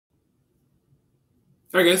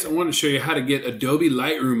All right, guys, I want to show you how to get Adobe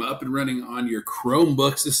Lightroom up and running on your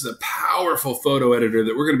Chromebooks. This is a powerful photo editor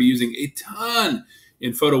that we're going to be using a ton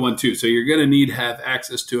in Photo One 2. So you're going to need to have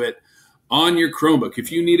access to it on your Chromebook.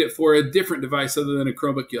 If you need it for a different device other than a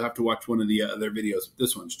Chromebook, you'll have to watch one of the other videos.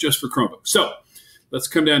 This one's just for Chromebook. So let's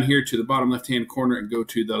come down here to the bottom left-hand corner and go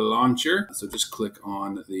to the launcher. So just click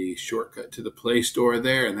on the shortcut to the Play Store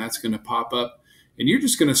there, and that's going to pop up. And you're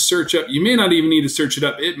just going to search up. You may not even need to search it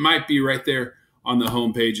up. It might be right there on the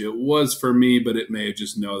home page. It was for me, but it may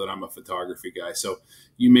just know that I'm a photography guy. So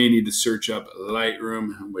you may need to search up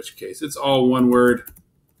Lightroom, in which case it's all one word.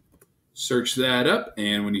 Search that up.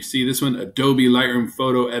 And when you see this one, Adobe Lightroom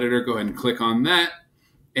Photo Editor, go ahead and click on that.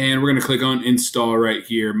 And we're going to click on Install right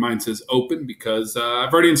here. Mine says Open because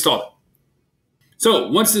I've already installed it. So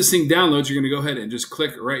once this thing downloads, you're going to go ahead and just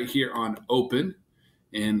click right here on Open.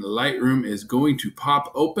 And Lightroom is going to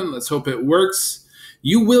pop open. Let's hope it works.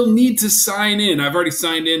 You will need to sign in. I've already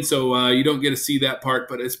signed in, so you don't get to see that part,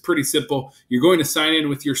 but it's pretty simple. You're going to sign in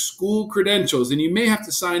with your school credentials, and you may have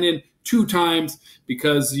to sign in 2 times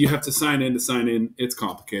because you have to sign in to sign in. It's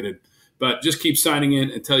complicated, but just keep signing in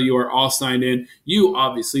until you are all signed in. You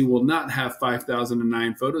obviously will not have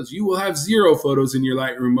 5,009 photos. You will have 0 photos in your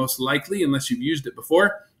Lightroom, most likely, unless you've used it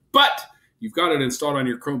before, but you've got it installed on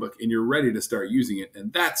your Chromebook, and you're ready to start using it,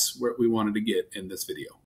 and that's what we wanted to get in this video.